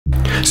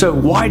So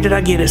why did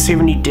I get a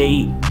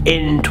 70D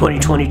in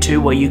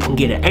 2022 where you can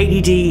get an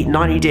 80D,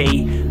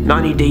 90D,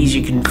 90Ds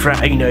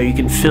you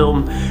can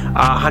film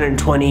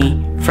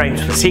 120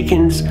 frames per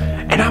second,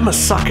 and I'm a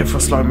sucker for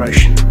slow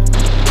motion.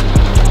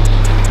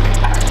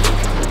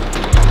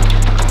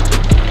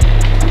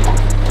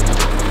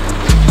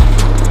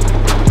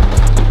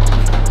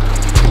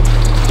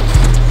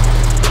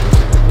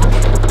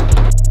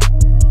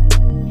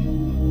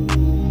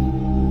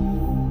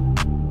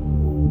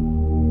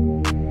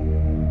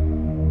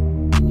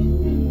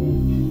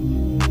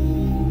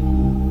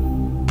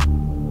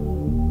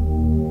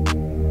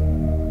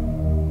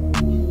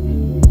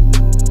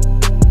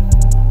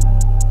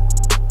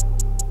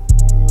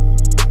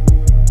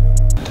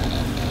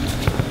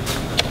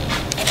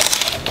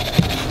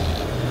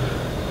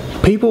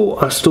 People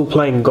are still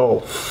playing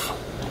golf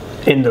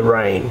in the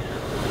rain.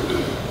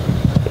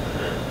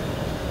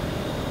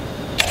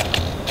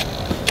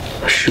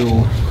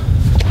 Sure,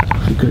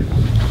 good.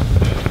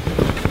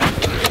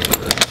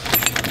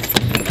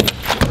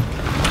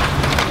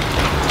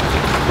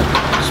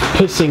 It's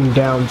pissing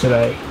down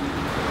today,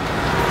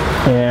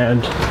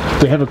 and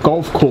we have a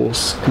golf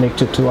course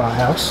connected to our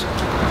house,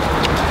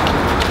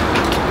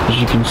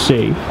 as you can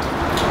see.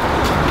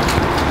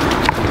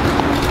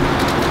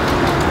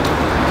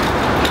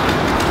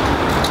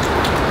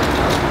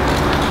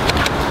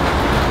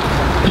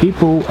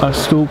 People are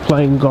still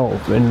playing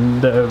golf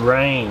in the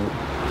rain.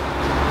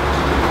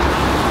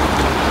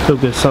 Look,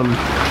 there's some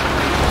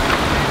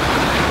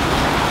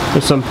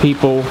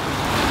people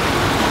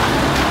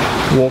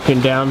walking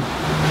down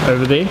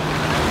over there.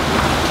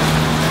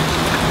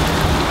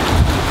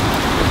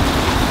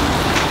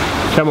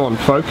 Come on,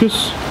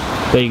 focus.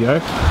 There you go.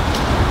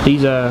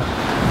 These are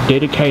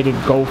dedicated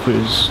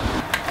golfers.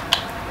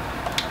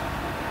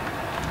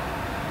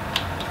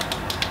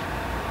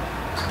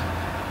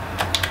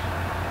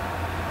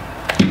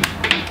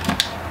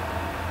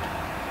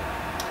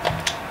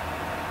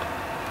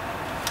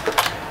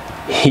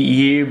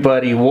 Yeah,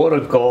 buddy, what a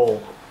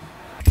goal.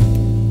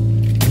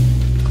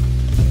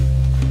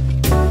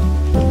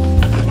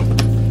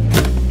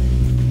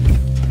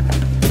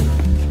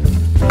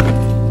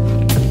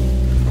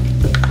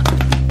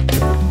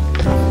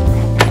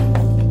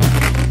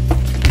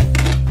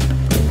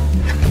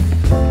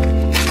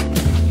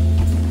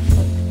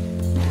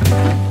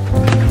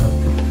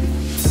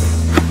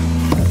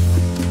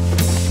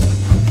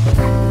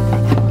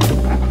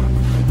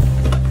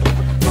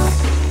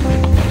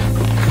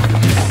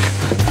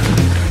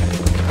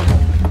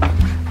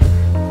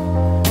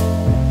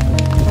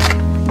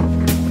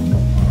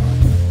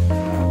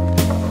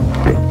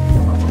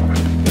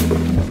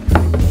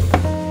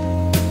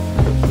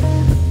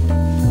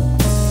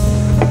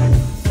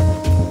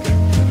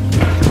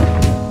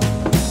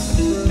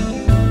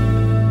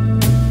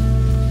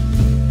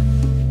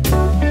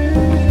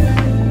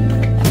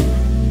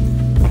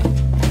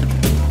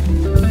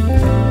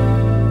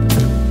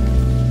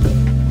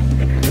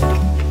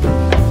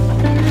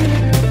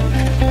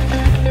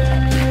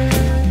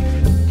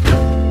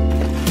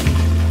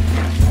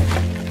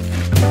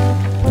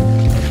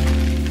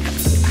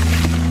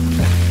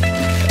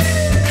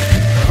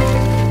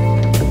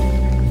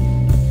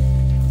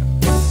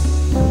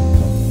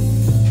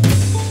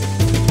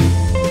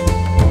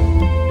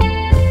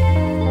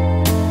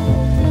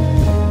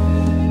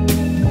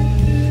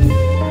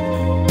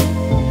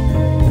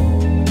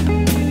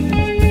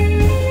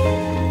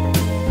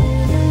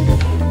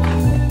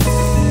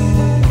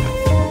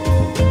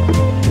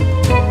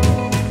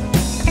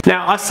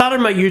 Now, I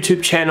started my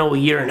YouTube channel a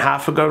year and a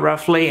half ago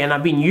roughly, and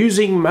I've been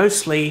using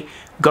mostly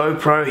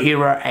GoPro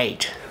Hero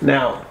 8.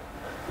 Now,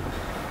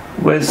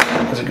 where's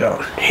it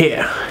going?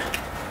 Here.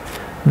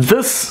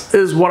 This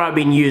is what I've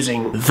been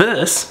using.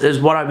 This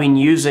is what I've been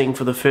using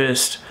for the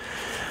first,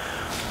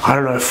 I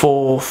don't know,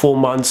 4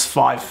 months,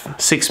 5,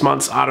 6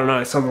 months, I don't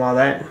know, something like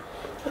that.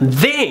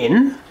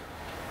 Then,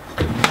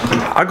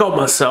 I got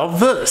myself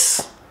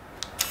this.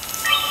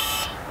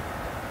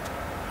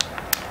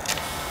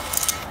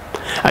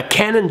 A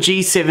Canon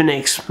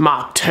G7X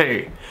Mark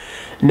II.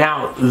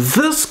 Now,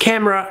 this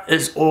camera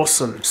is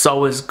awesome,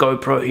 so is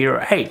GoPro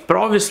Hero 8, but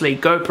obviously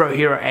GoPro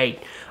Hero 8,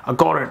 I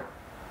got it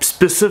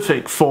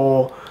specific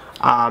for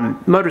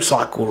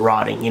motorcycle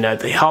riding, you know,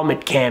 the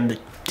helmet cam,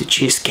 the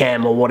chest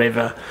cam or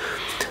whatever.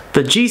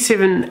 The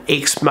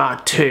G7X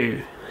Mark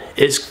II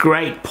is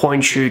great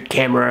point shoot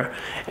camera,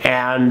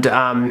 and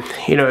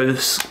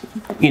this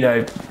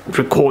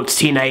records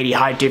 1080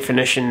 high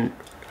definition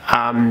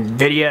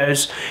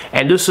videos,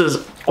 and this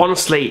is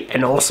honestly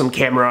an awesome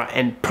camera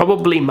and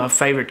probably my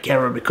favorite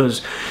camera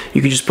because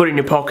you can just put it in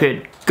your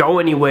pocket, go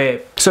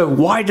anywhere. So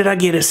why did I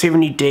get a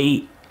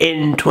 70D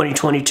in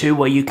 2022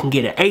 where you can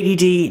get an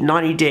 80D,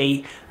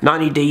 90D,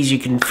 90Ds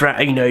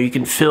you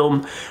can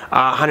film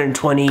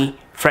 120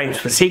 frames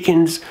per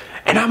second,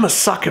 and I'm a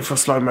sucker for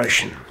slow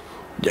motion.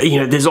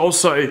 You know, there's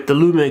also the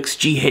Lumix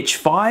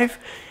GH5.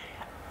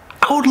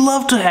 I would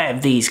love to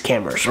have these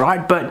cameras,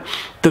 right? But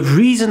the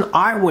reason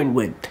I went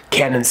with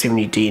Canon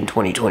 70D in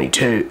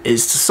 2022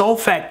 is the sole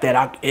fact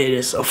that it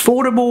is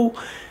affordable,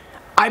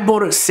 I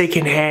bought it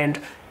secondhand.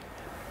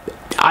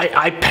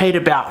 I paid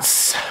about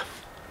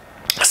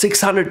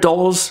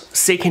 $600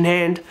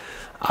 secondhand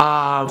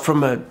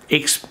from an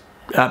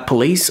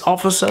ex-police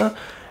officer.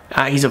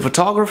 He's a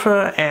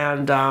photographer,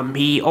 and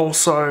he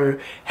also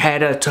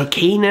had a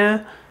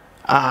Tokina,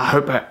 I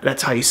hope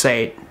that's how you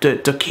say it, the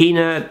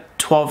Tokina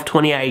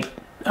 12-28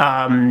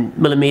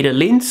 millimeter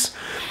lens,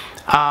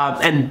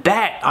 and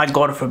that I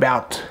got it for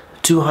about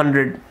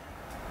 200.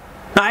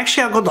 No,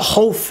 actually, I got the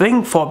whole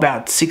thing for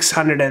about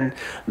 600, and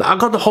I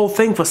got the whole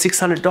thing for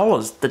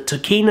 $600. The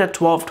Tokina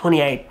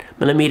 12-28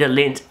 millimeter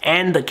lens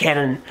and the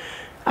Canon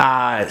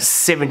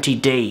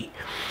 70D.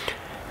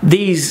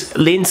 These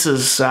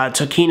lenses,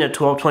 Tokina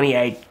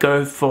 12-28,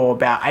 go for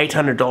about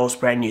 $800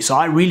 brand new. So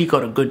I really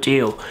got a good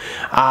deal.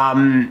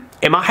 Am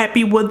I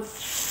happy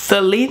with the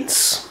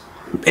lens?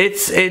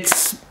 It's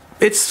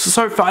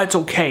so far it's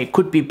okay. It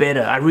could be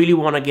better. I really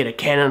want to get a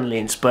Canon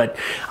lens, but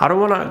I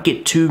don't want to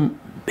get too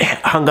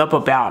hung up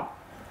about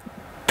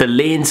the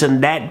lens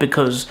and that,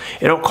 because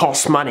it all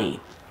costs money.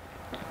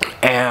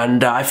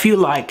 And I feel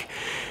like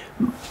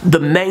the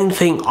main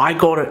thing I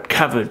got it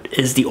covered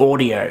is the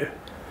audio.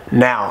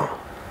 Now,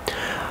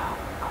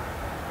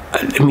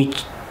 let me.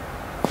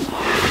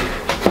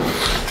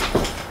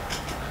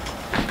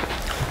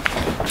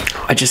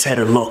 I just had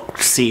a look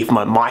to see if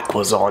my mic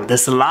was on.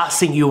 That's the last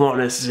thing you want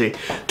us to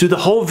do the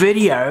whole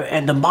video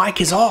and the mic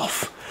is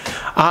off.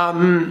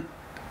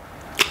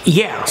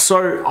 Yeah,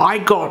 so I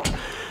got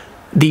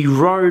the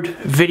Rode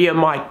Video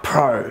Mic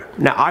Pro.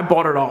 Now I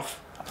bought it off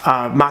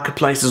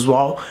Marketplace as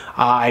well.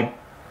 I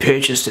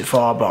purchased it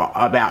for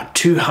about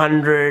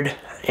 $240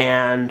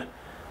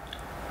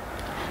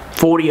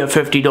 or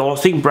 $50. I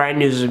think brand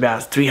new is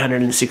about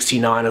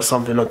 $369 or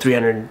something, or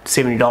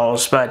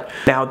 $370. But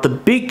now the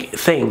big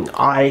thing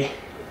I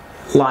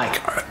like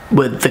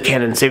with the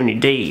Canon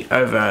 70D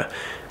over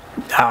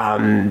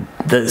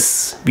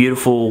this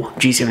beautiful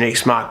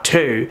G7X Mark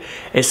II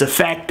is the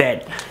fact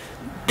that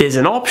there's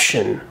an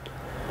option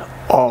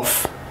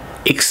of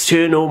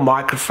external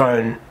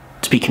microphone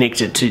to be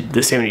connected to the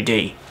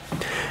 70D.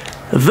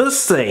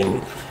 This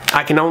thing,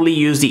 I can only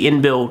use the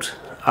inbuilt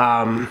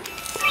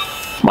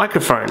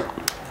microphone,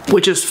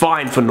 which is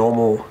fine for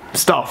normal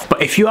stuff,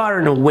 but if you are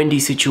in a windy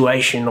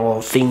situation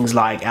or things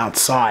like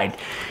outside,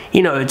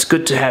 you know, it's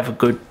good to have a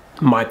good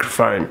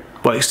microphone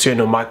or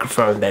external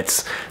microphone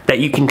that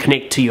you can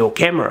connect to your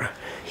camera.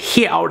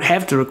 Here I would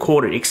have to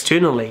record it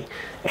externally,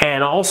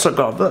 and I also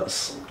got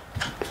this,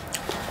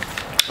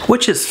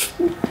 which is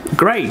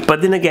great,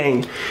 but then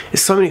again,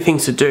 there's so many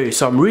things to do.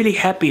 So I'm really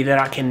happy that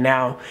I can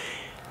now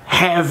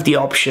have the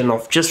option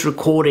of just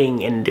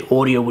recording, and the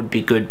audio would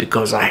be good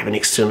because I have an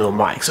external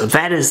mic. So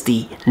that is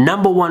the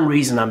 #1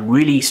 reason I'm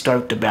really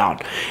stoked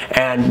about.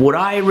 And would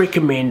I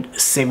recommend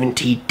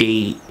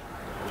 70D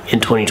in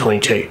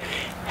 2022?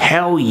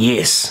 Hell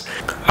yes.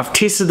 I've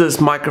tested this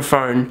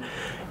microphone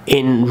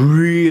in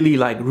really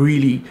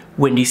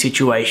windy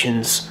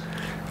situations,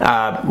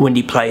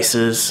 windy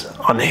places,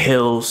 on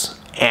hills,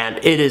 and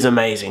it is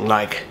amazing.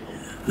 Like,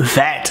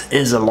 that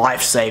is a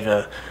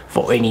lifesaver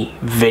for any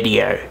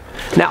video.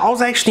 Now, I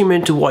was actually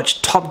meant to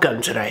watch Top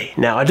Gun today.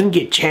 Now, I didn't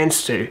get a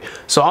chance to,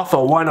 so I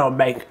thought, why not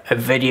make a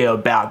video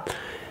about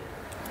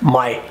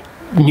my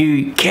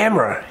new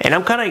camera? And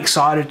I'm kind of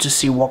excited to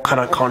see what kind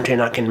of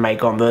content I can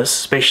make on this,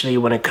 especially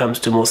when it comes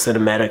to more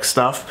cinematic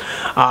stuff.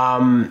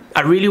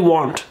 I really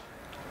want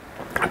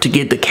to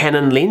get the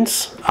Canon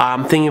lens.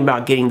 I'm thinking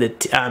about getting the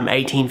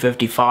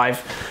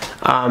 1855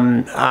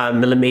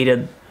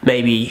 millimeter,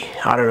 maybe,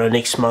 I don't know,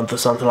 next month or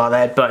something like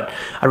that. But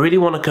I really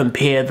want to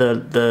compare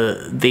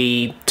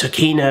the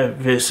Tokina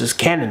versus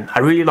Canon. I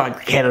really like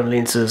the Canon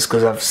lenses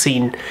because I've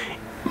seen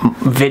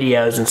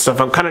videos and stuff.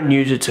 I'm kind of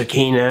new to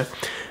Tokina,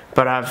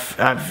 but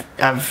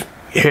I've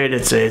heard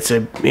it's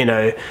a you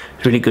know,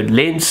 really good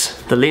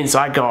lens. The lens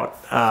I got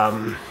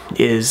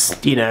is,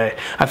 you know,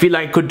 I feel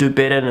like I could do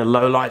better in a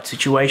low light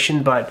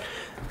situation, but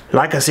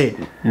like I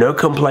said, no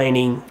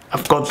complaining.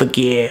 I've got the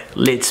gear.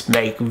 Let's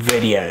make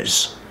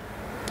videos.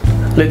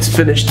 Let's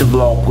finish the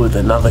vlog with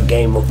another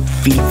game of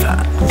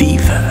FIFA. You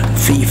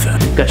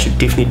guys should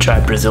definitely try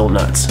Brazil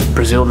nuts.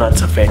 Brazil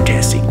nuts are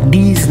fantastic.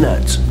 These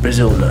nuts,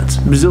 Brazil nuts.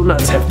 Brazil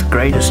nuts have the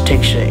greatest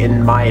texture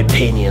in my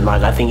opinion.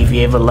 Like, I think if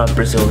you ever love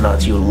Brazil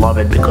nuts, you'll love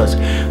it, because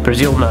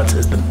Brazil nuts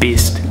is the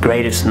best,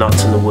 greatest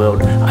nuts in the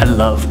world. I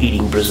love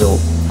eating Brazil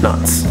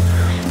nuts.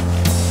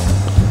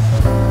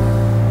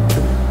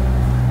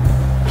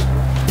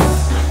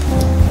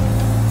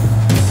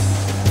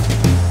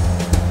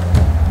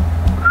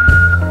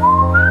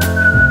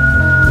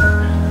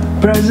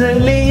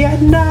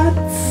 Brazilian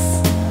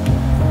nuts.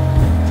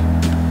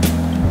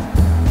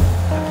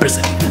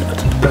 Brazilian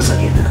nuts.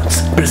 Brazilian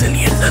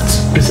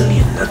nuts.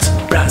 Brazilian nuts.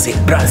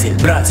 Brazilian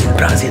nuts.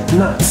 Brazil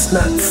nuts.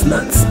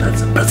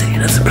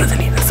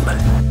 Brazilian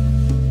nuts.